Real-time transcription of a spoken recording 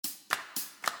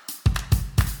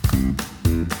Hi,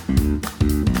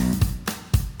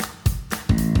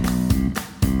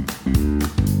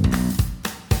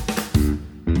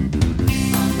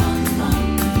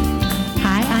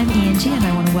 I'm Angie, and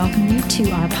I want to welcome you to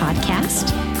our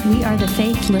podcast. We are the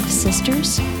Faith Lift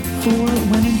Sisters, for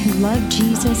women who love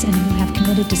Jesus and who have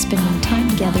committed to spending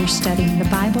time together studying the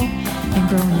Bible and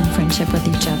growing in friendship with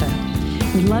each other.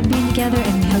 We love being together,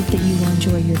 and we hope that you will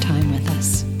enjoy your time with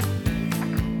us.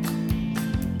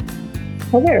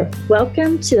 Hi there.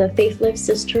 Welcome to the Faith Lift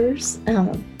Sisters,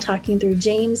 talking through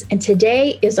James, and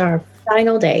today is our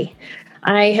final day.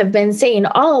 I have been saying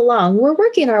all along, we're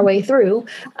working our way through,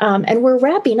 and we're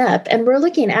wrapping up, and we're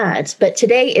looking at, but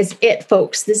today is it,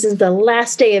 folks. This is the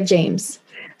last day of James.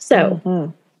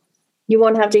 So you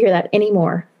won't have to hear that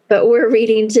anymore. But we're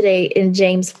reading today in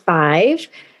James 5.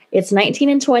 It's 19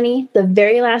 and 20, the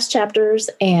very last chapters.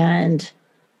 And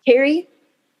Carrie,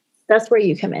 that's where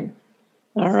you come in.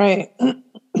 All right.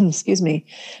 Excuse me.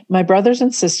 My brothers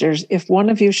and sisters, if one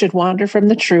of you should wander from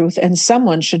the truth and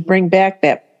someone should bring back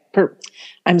that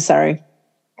I'm sorry.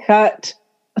 Cut.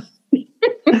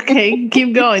 Okay,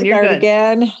 keep going. You're good.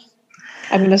 Again.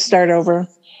 I'm going to start over.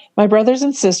 My brothers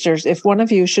and sisters, if one of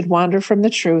you should wander from the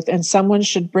truth and someone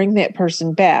should bring that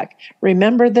person back,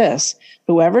 remember this: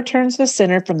 whoever turns the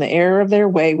sinner from the error of their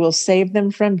way will save them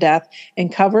from death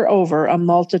and cover over a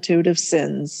multitude of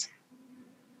sins.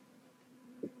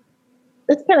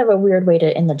 That's kind of a weird way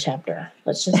to end the chapter.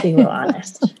 Let's just be real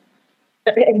honest.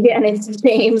 Again, it's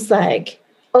James like,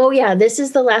 oh yeah, this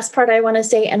is the last part I want to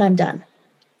say, and I'm done.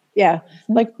 Yeah,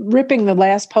 like ripping the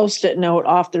last Post-it note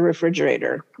off the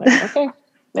refrigerator. Like, okay,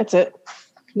 that's it.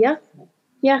 Yeah.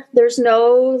 There's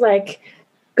no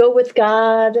go with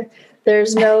God.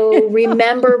 There's no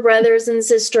remember brothers and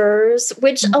sisters,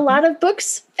 which a lot of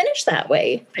books finish that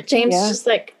way. But James is just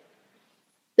like,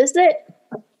 this is it.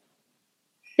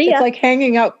 See ya. It's like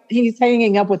hanging up. He's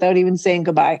hanging up without even saying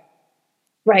goodbye.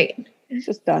 Right. It's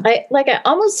just done. I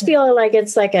almost feel like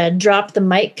it's like a drop the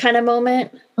mic kind of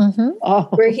moment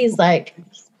where he's like,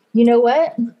 you know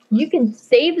what? You can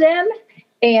save them,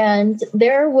 and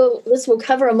this will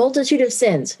cover a multitude of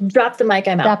sins. Drop the mic,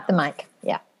 I'm out. Drop the mic.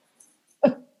 Yeah.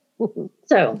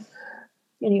 So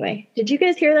anyway, did you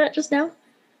guys hear that just now?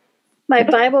 My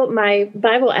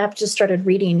Bible app just started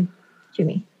reading to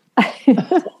me.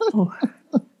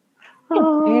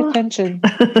 Pay attention.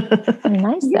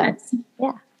 Nice. Yes.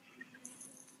 Yeah.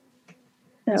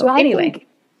 So anyway, think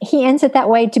he ends it that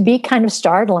way to be kind of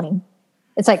startling.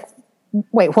 It's like,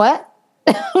 wait, what?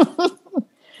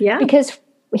 Yeah. Because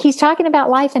he's talking about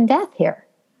life and death here.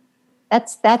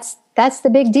 That's the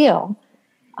big deal.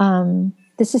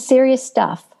 This is serious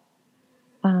stuff.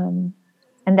 And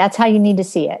that's how you need to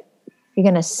see it. You're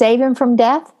going to save him from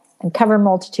death and cover a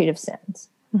multitude of sins.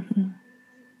 Mm-hmm.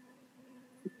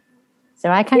 So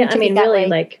I kind of took it that really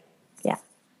way.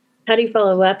 How do you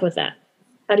follow up with that?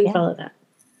 How do you follow that?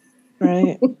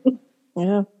 Right.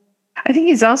 Yeah. I think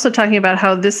he's also talking about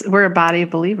how we're a body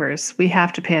of believers. We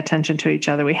have to pay attention to each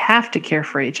other. We have to care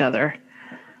for each other.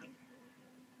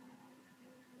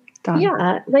 Done.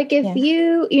 Yeah. Like if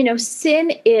you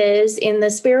sin is in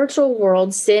the spiritual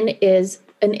world, sin is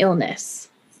an illness,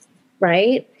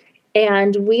 right?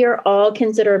 And we are all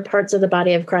considered parts of the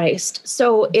body of Christ.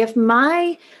 So if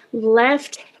my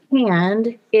left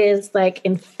hand is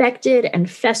infected and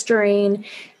festering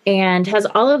and has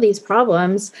all of these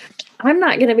problems, I'm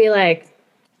not going to be like,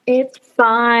 it's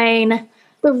fine.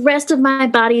 The rest of my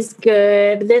body's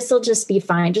good. This will just be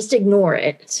fine. Just ignore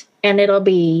it. And it'll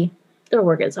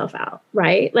work itself out,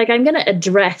 right? I'm going to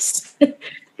address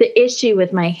the issue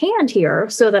with my hand here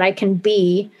so that I can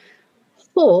be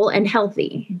full and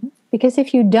healthy. Because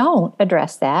if you don't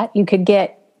address that, you could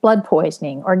get blood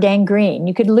poisoning or gangrene.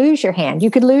 You could lose your hand. You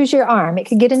could lose your arm. It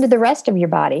could get into the rest of your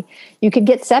body. You could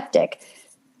get septic.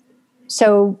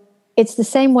 So it's the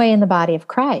same way in the body of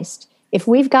Christ. If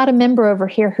we've got a member over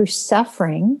here who's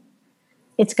suffering,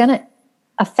 it's going to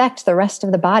affect the rest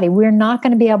of the body. We're not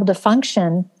going to be able to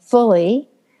function fully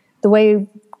the way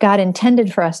God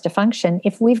intended for us to function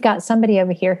if we've got somebody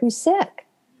over here who's sick.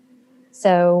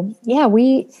 So,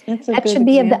 that should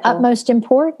be of the utmost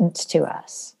importance to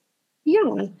us.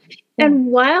 Yeah. And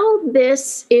while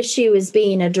this issue is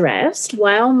being addressed,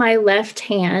 while my left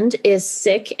hand is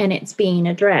sick and it's being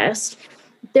addressed,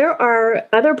 there are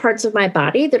other parts of my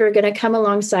body that are going to come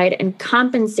alongside and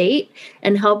compensate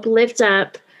and help lift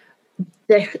up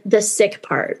the sick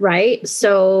part, right?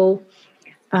 So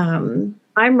I'm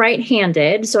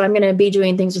right-handed, so I'm going to be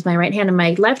doing things with my right hand, and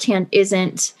my left hand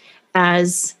isn't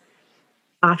as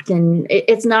often,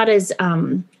 it's not as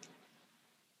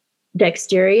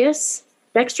dexterous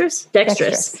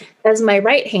Dexterous as my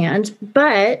right hand,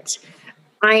 but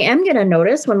I am going to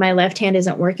notice when my left hand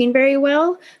isn't working very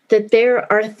well that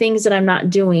there are things that I'm not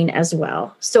doing as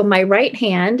well. So my right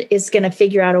hand is going to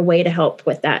figure out a way to help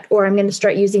with that. Or I'm going to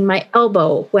start using my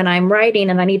elbow when I'm writing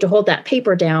and I need to hold that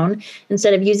paper down.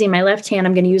 Instead of using my left hand,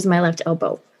 I'm going to use my left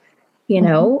elbow,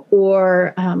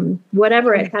 or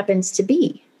whatever it happens to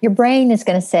be. Your brain is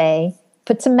going to say,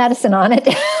 put some medicine on it.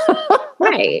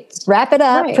 Right. Wrap it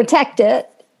up, protect it.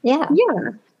 Yeah.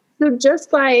 Yeah. So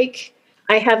just like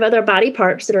I have other body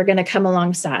parts that are going to come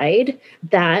alongside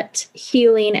that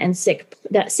healing and sick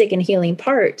and healing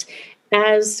part.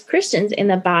 As Christians in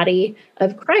the body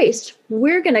of Christ,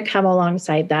 we're going to come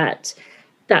alongside that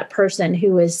person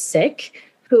who is sick,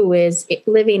 who is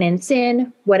living in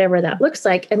sin, whatever that looks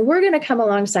like. And we're going to come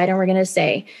alongside and we're going to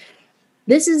say,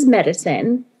 this is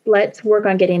medicine. Let's work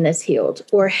on getting this healed.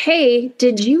 Or, hey,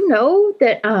 did you know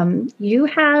that you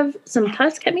have some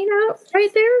pus coming out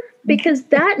right there? Because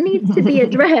that needs to be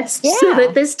addressed so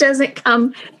that this doesn't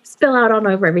spill out on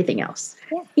over everything else,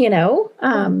 Or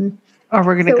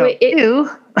we're going to go, ew.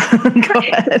 Go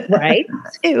ahead. Right?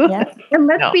 Ew. Yeah. And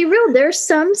let's be real. There's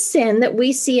some sin that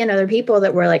we see in other people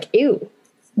that we're like, ew,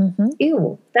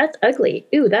 ew, that's ugly.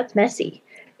 Ew, that's messy.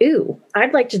 Ooh,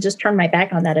 I'd like to just turn my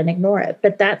back on that and ignore it.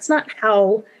 But that's not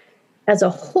how, as a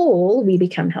whole, we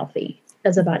become healthy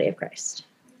as a body of Christ.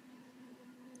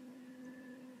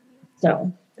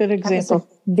 So, good example.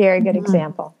 Very good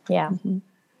example. Yeah.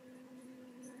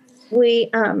 We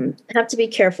have to be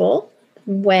careful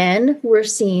when we're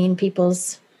seeing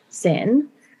people's sin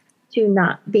to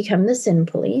not become the sin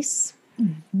police,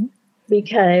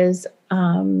 because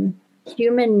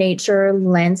human nature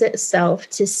lends itself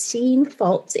to seeing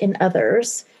faults in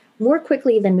others more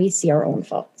quickly than we see our own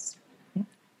faults.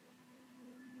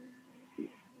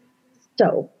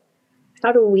 So,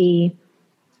 how do we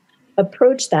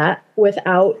approach that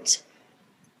without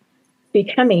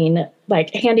becoming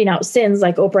like handing out sins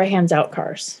like Oprah hands out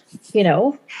cars?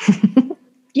 You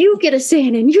get a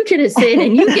sin and you get a sin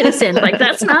and you get a sin. Like,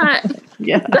 that's not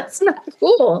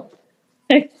cool.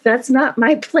 That's not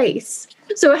my place.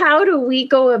 So how do we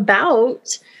go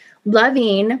about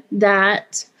loving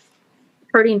that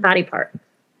hurting body part?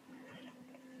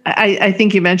 I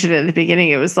think you mentioned it at the beginning.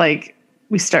 It was like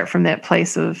we start from that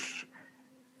place of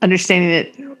understanding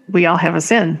that we all have a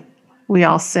sin. We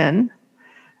all sin.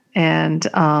 And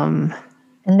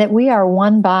that we are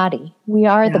one body. We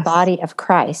are the body of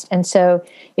Christ. And so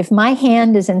if my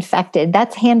hand is infected,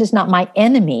 that hand is not my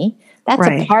enemy. That's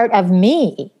a part of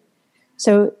me.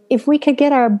 So if we could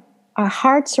get our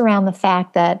hearts around the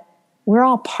fact that we're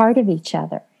all part of each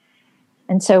other.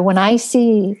 And so when I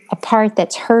see a part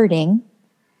that's hurting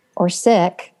or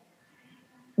sick,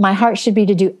 my heart should be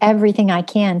to do everything I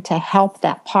can to help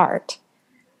that part.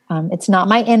 It's not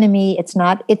my enemy. It's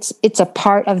a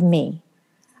part of me.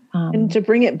 And to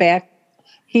bring it back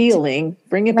healing,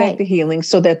 back to healing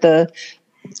so that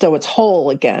so it's whole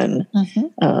again.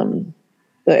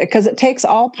 Because it takes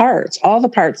all the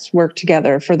parts work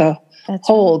together for the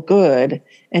whole good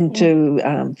and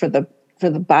to for the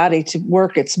body to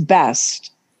work its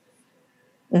best.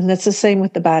 And that's the same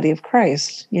with the body of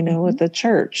Christ, with the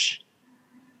church.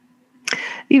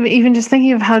 Even just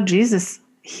thinking of how Jesus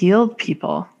healed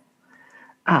people.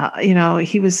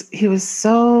 He was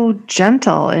so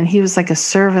gentle and he was like a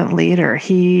servant leader.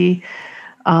 He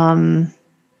would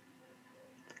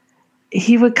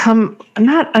come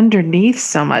not underneath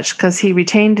so much because he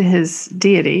retained his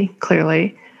deity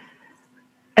clearly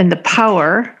and the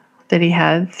power that he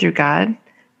had through God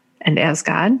and as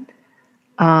God.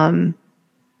 But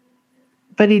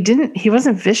he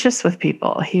wasn't vicious with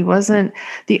people. He wasn't,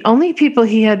 the only people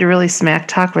he had to really smack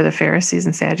talk were the Pharisees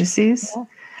and Sadducees. Yeah.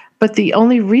 But the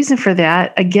only reason for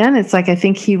that, again, it's like I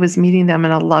think he was meeting them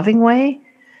in a loving way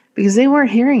because they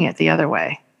weren't hearing it the other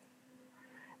way.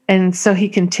 And so he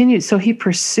continued. So he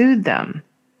pursued them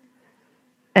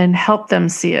and helped them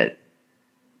see it.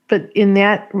 But in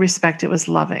that respect, it was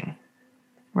loving,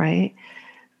 right?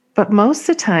 But most of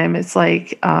the time, it's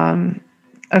like,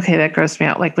 okay, that grossed me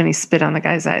out, like when he spit on the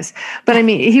guy's eyes. But I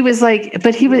mean, he was like,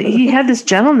 but he had this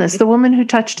gentleness. The woman who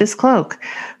touched his cloak,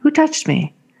 who touched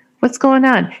me? What's going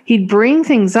on? He'd bring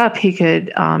things up. He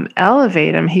could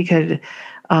elevate them. He could,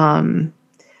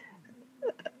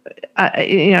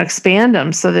 expand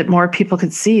them so that more people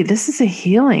could see this is a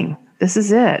healing. This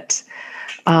is it.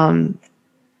 And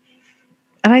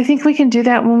I think we can do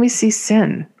that when we see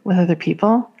sin with other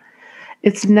people.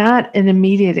 It's not an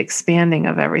immediate expanding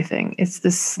of everything. It's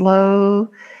the slow,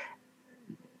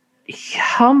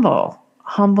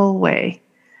 humble way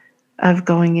of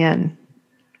going in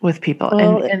with people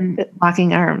Well, and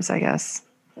locking arms, I guess.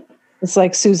 It's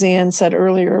like Suzanne said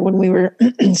earlier when we were,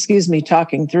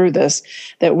 talking through this,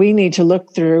 that we need to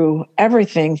look through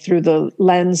everything through the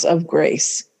lens of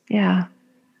grace. Yeah.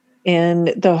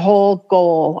 And the whole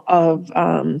goal of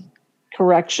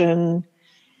correction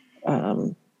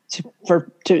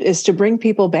is to bring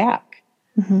people back.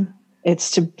 Mm-hmm.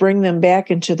 It's to bring them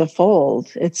back into the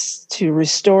fold. It's to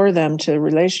restore them to a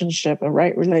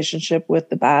right relationship with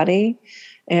the body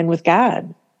and with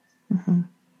God. Mm-hmm.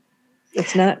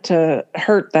 It's not to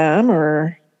hurt them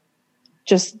or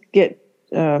just get,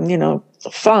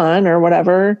 fun or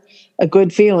whatever, a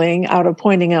good feeling out of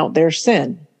pointing out their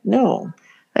sin. No.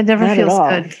 It never not feels at all.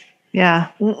 good.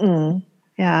 Yeah. Mm-mm.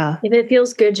 Yeah. If it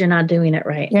feels good, you're not doing it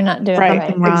right. You're not doing Right. it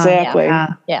right. Wrong. Exactly.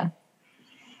 Yeah.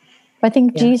 I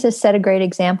think Jesus set a great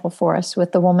example for us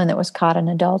with the woman that was caught in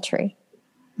adultery.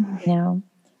 You know,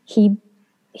 he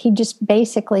just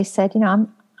basically said,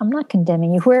 I'm not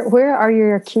condemning you. Where are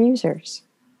your accusers?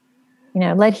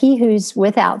 Let he who's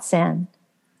without sin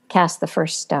cast the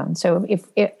first stone. So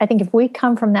I think if we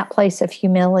come from that place of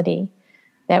humility,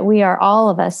 that we are all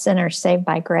of us sinners saved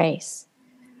by grace,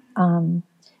 and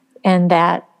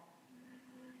that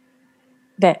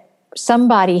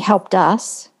somebody helped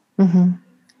us. Mm-hmm.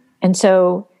 And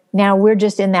so now we're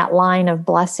just in that line of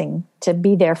blessing to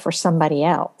be there for somebody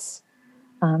else.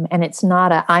 And it's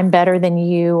not I'm better than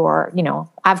you, or,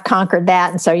 I've conquered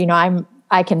that. And so,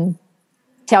 I can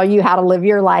tell you how to live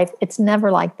your life. It's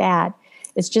never like that.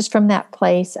 It's just from that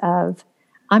place of,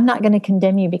 I'm not going to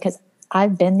condemn you because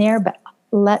I've been there, but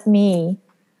let me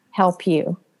help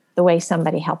you the way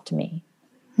somebody helped me.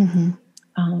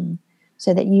 Mm-hmm.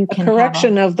 So that you can a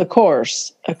correction of the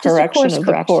course. A correction of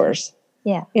the course.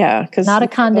 Yeah. Yeah. Because not a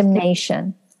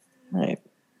condemnation. Right.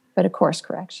 But a course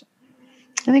correction.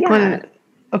 I think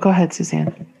go ahead,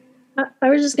 Suzanne. I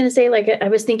was just going to say, I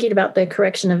was thinking about the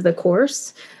correction of the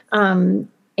course and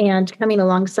coming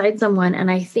alongside someone. And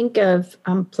I think of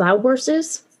plow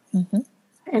horses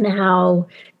and how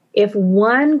if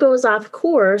one goes off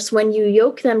course, when you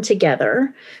yoke them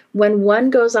together, when one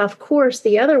goes off course,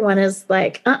 the other one is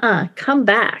like, come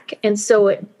back. And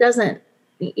so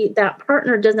that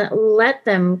partner doesn't let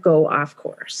them go off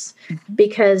course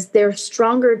because they're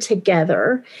stronger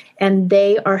together and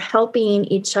they are helping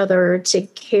each other to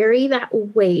carry that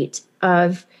weight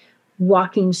of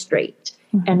walking straight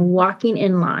and walking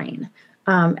in line.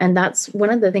 And that's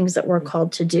one of the things that we're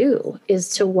called to do, is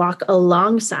to walk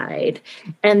alongside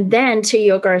and then to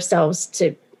yoke ourselves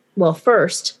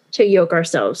first to yoke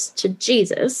ourselves to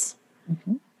Jesus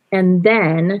and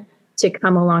then to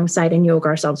come alongside and yoke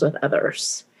ourselves with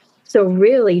others. So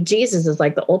really, Jesus is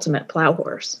like the ultimate plow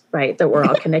horse, right? That we're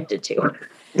all connected to.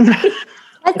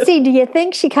 Let's see. Do you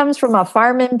think she comes from a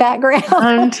farming background?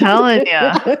 I'm telling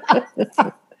you.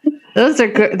 Those are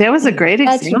good. That was a great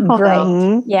example. Great.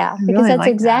 Though. Yeah, because really that's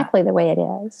exactly the way it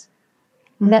is.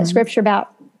 That scripture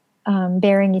about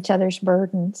bearing each other's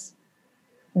burdens.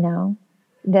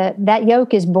 That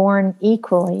yoke is borne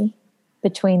equally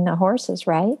between the horses,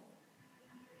 right?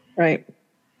 Right.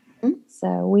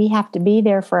 So we have to be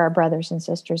there for our brothers and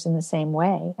sisters in the same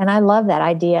way. And I love that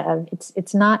idea of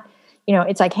it's not,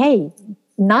 it's like, hey,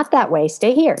 not that way.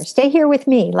 Stay here with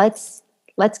me. Let's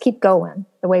keep going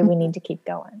the way we need to keep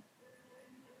going.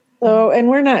 So, and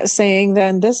we're not saying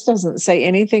then, this doesn't say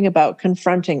anything about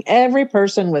confronting every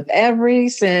person with every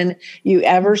sin you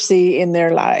ever see in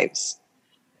their lives.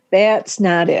 That's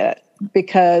not it,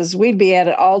 because we'd be at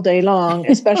it all day long,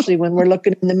 especially when we're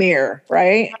looking in the mirror,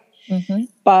 right? Mm-hmm.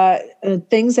 But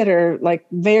things that are like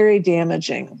very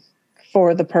damaging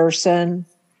for the person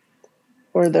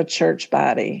or the church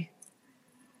body.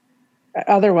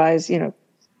 Otherwise, and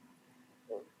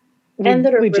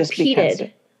that are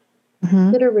repeated.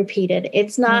 That are repeated.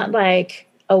 It's not like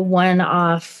a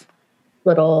one-off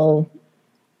little,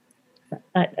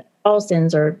 all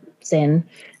sins are sin,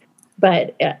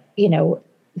 but,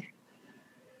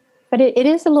 But it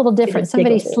is a little different.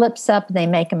 Somebody slips up, they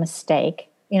make a mistake.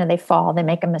 They fall, they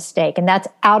make a mistake. And that's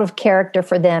out of character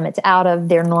for them. It's out of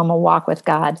their normal walk with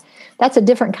God. That's a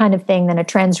different kind of thing than a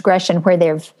transgression where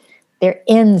they're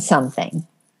in something,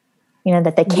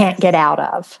 that they can't get out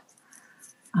of.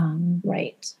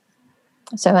 Right.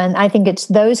 So, and I think it's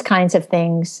those kinds of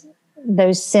things,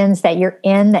 those sins that you're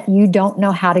in that you don't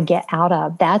know how to get out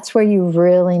of. That's where you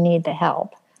really need the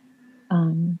help.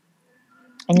 And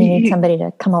you need somebody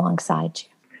to come alongside you.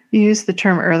 You used the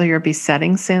term earlier,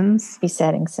 besetting sins.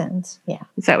 Besetting sins, yeah.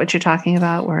 Is that what you're talking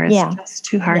about? Where it's just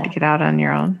too hard to get out on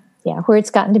your own? Yeah, where it's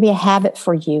gotten to be a habit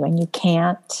for you and you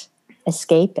can't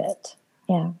escape it.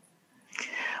 Yeah.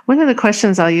 One of the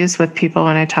questions I'll use with people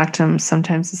when I talk to them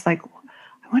sometimes is like,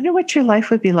 I wonder what your life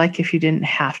would be like if you didn't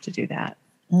have to do that.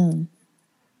 Mm.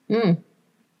 Mm.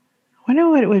 I wonder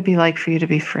what it would be like for you to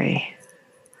be free.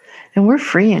 And we're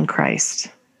free in Christ.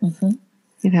 Mm-hmm.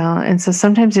 And so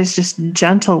sometimes there's just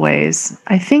gentle ways.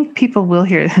 I think people will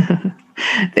hear,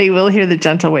 they will hear the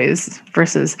gentle ways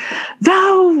versus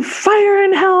thou fire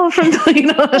in hell from,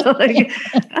 like,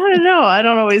 I don't know. I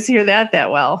don't always hear that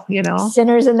well,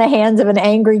 Sinners in the hands of an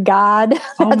angry God.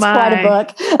 That's quite a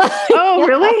book. Oh,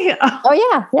 really?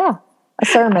 Oh, yeah. A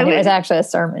sermon. It was actually a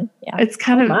sermon. Yeah. It's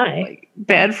kind of like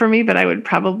bad for me, but I would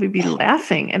probably be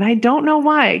laughing. And I don't know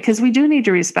why, because we do need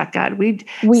to respect God.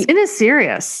 Sin is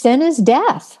serious. Sin is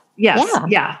death. Yes.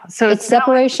 Yeah. So it's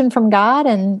separation from God,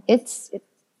 and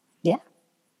yeah.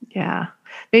 Yeah.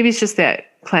 Maybe it's just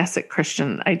that classic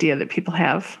Christian idea that people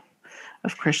have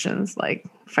of Christians, like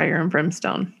fire and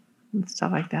brimstone and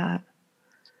stuff like that.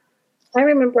 I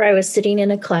remember I was sitting in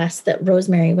a class that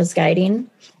Rosemary was guiding.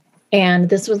 And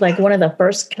this was like one of the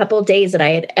first couple days that I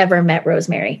had ever met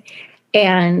Rosemary.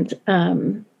 And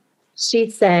she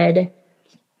said,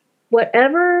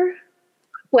 whatever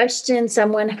question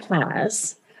someone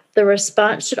has, the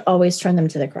response should always turn them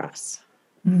to the cross.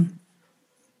 Mm.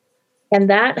 And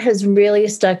that has really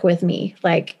stuck with me.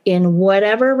 Like, in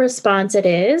whatever response it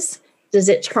is, does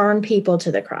it turn people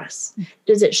to the cross?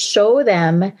 Does it show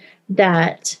them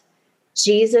that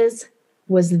Jesus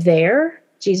was there?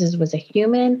 Jesus was a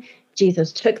human.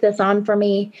 Jesus took this on for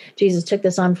me. Jesus took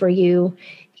this on for you.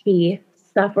 He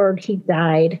suffered. He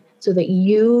died so that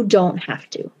you don't have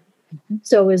to. Mm-hmm.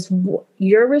 So is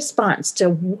your response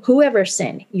to whoever's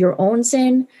sin, your own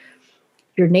sin,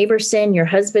 your neighbor's sin, your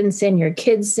husband's sin, your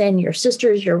kid's sin, your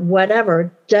sister's, your whatever,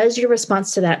 does your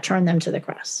response to that turn them to the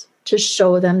cross to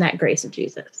show them that grace of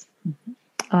Jesus? Mm-hmm.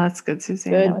 Oh, that's good,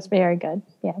 Suzanne. That was very good.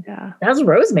 Yeah. That's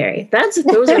Rosemary. Those are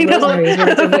Rosemary's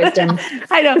words of wisdom.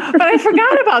 I know, but I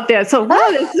forgot about that. So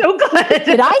that's so good.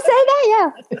 Did I say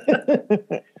that?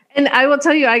 Yeah. And I will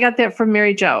tell you, I got that from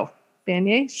Mary Jo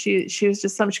Banier. She was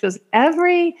just something. She goes,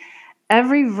 every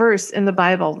verse in the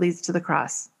Bible leads to the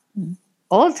cross. Mm-hmm.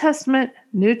 Old Testament,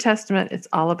 New Testament, it's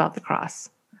all about the cross.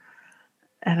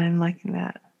 And I'm liking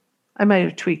that. I might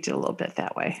have tweaked it a little bit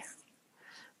that way.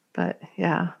 But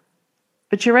yeah.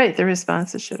 But you're right. The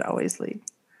responses should always lead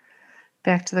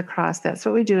back to the cross. That's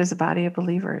what we do as a body of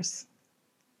believers.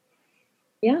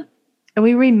 Yeah. And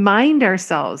we remind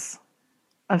ourselves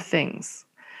of things.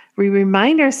 We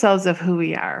remind ourselves of who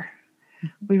we are.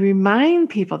 We remind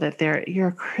people that you're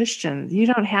a Christian. You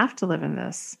don't have to live in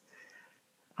this.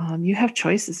 You have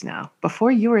choices now. Before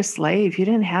you were a slave, you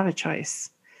didn't have a choice.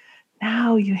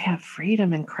 Now you have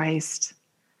freedom in Christ.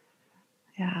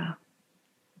 Yeah.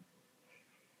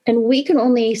 And we can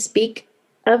only speak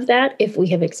of that if we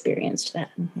have experienced that.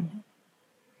 Mm-hmm.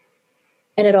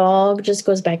 And it all just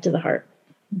goes back to the heart.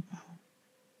 Mm-hmm.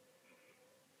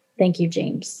 Thank you,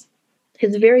 James.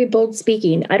 His very bold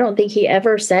speaking. I don't think he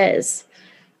ever says,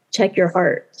 check your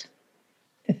heart.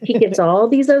 He gives all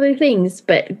these other things,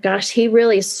 but gosh, he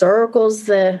really circles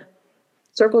the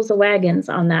wagons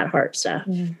on that heart stuff.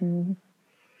 Mm-hmm.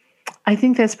 I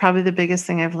think that's probably the biggest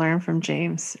thing I've learned from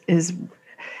James is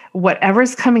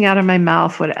whatever's coming out of my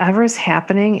mouth, whatever's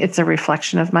happening, it's a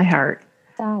reflection of my heart.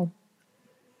 Oh.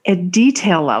 At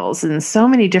detail levels, in so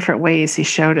many different ways he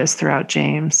showed us throughout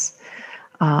James.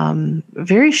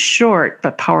 Very short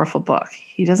but powerful book.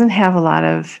 He doesn't have a lot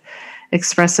of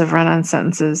expressive run-on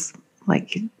sentences.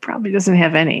 Like, he probably doesn't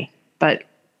have any, but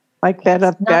like that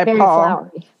up guy Paul.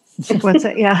 Flowery. What's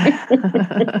it?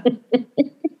 Yeah.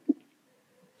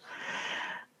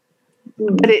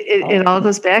 But it all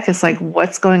goes back. It's like,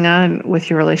 what's going on with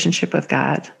your relationship with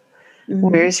God? Mm-hmm.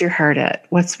 Where's your heart at?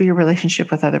 What's your relationship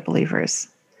with other believers?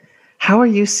 How are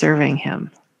you serving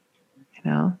him?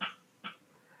 And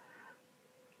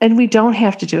we don't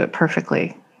have to do it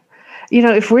perfectly.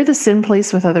 If we're the sin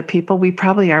police with other people, we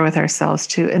probably are with ourselves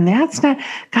too. And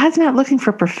God's not looking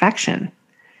for perfection.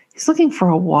 He's looking for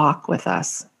a walk with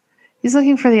us. He's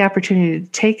looking for the opportunity to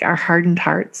take our hardened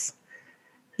hearts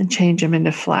and change them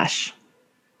into flesh.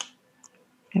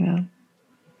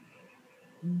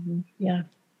 Mm-hmm. Yeah.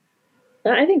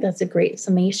 I think that's a great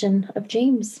summation of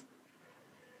James.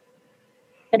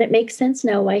 And it makes sense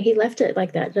now why he left it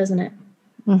like that, doesn't it?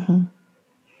 Mm-hmm.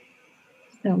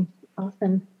 So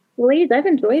awesome. Well, ladies, I've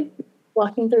enjoyed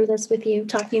walking through this with you,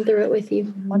 talking through it with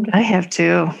you. Wonderful. I have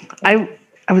too. I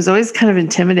was always kind of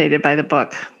intimidated by the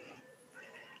book,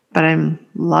 but I'm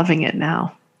loving it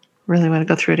now. Really want to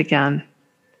go through it again.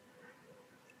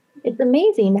 It's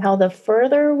amazing how the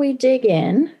further we dig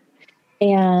in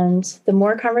and the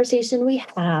more conversation we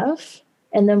have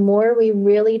and the more we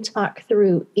really talk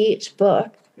through each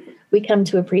book, we come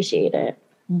to appreciate it.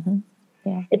 Mm-hmm.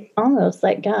 Yeah. It's almost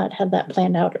like God had that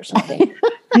planned out or something.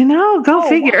 Go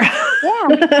figure.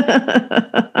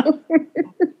 Yeah.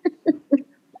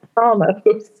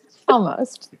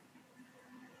 Almost.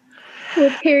 Well,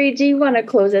 Terry, do you want to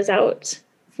close us out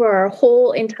for our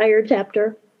whole entire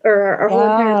chapter or our whole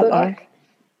entire book?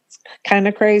 It's kind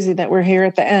of crazy that we're here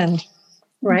at the end.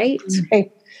 Right?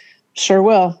 Okay. Sure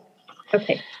will.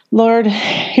 Okay. Lord,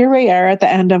 here we are at the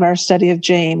end of our study of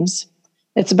James.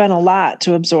 It's been a lot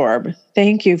to absorb.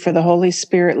 Thank you for the Holy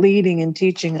Spirit leading and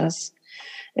teaching us.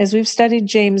 As we've studied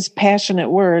James' passionate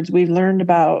words, we've learned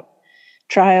about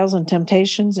trials and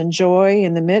temptations and joy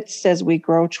in the midst as we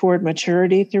grow toward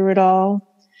maturity through it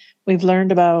all. We've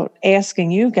learned about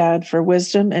asking you, God, for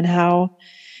wisdom and how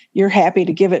you're happy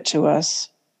to give it to us.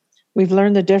 We've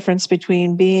learned the difference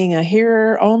between being a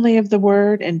hearer only of the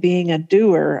word and being a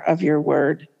doer of your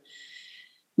word.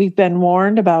 We've been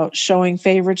warned about showing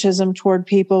favoritism toward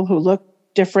people who look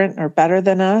different or better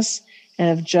than us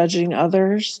and of judging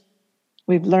others.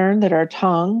 We've learned that our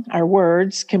tongue, our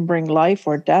words, can bring life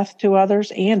or death to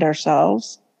others and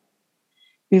ourselves.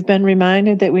 We've been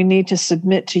reminded that we need to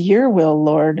submit to your will,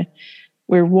 Lord.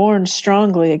 We're warned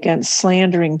strongly against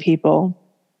slandering people.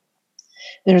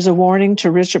 There's a warning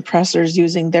to rich oppressors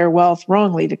using their wealth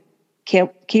wrongly to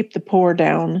keep the poor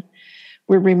down.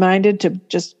 We're reminded to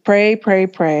just pray, pray,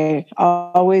 pray.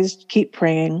 Always keep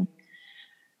praying.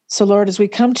 So, Lord, as we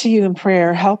come to you in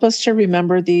prayer, help us to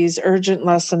remember these urgent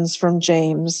lessons from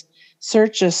James.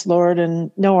 Search us, Lord,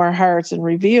 and know our hearts and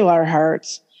reveal our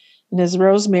hearts. And as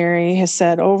Rosemary has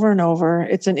said over and over,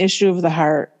 it's an issue of the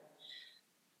heart.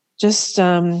 Just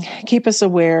keep us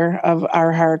aware of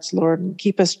our hearts, Lord, and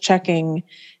keep us checking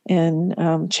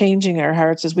and changing our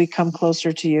hearts as we come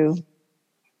closer to you.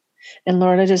 And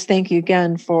Lord, I just thank you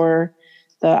again for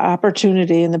the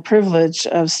opportunity and the privilege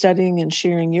of studying and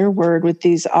sharing your word with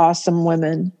these awesome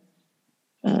women.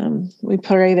 We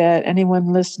pray that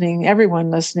everyone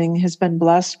listening has been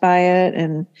blessed by it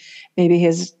and maybe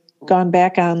has gone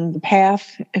back on the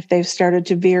path if they've started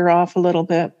to veer off a little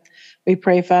bit. We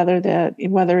pray, Father, that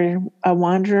whether you're a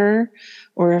wanderer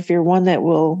or if you're one that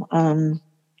will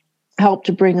help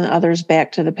to bring the others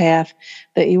back to the path,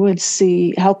 that you would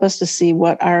help us to see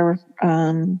what our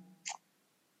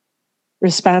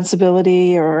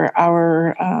responsibility or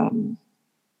our,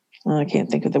 I can't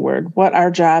think of the word, what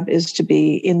our job is to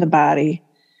be in the body.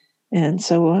 And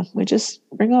so we just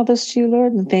bring all this to you,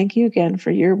 Lord, and thank you again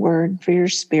for your word, for your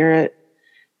spirit.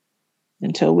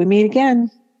 Until we meet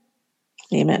again,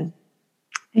 amen.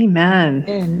 Amen.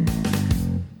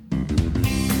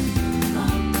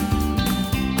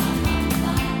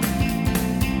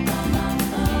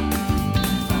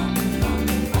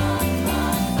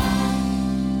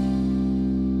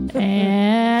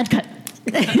 And cut.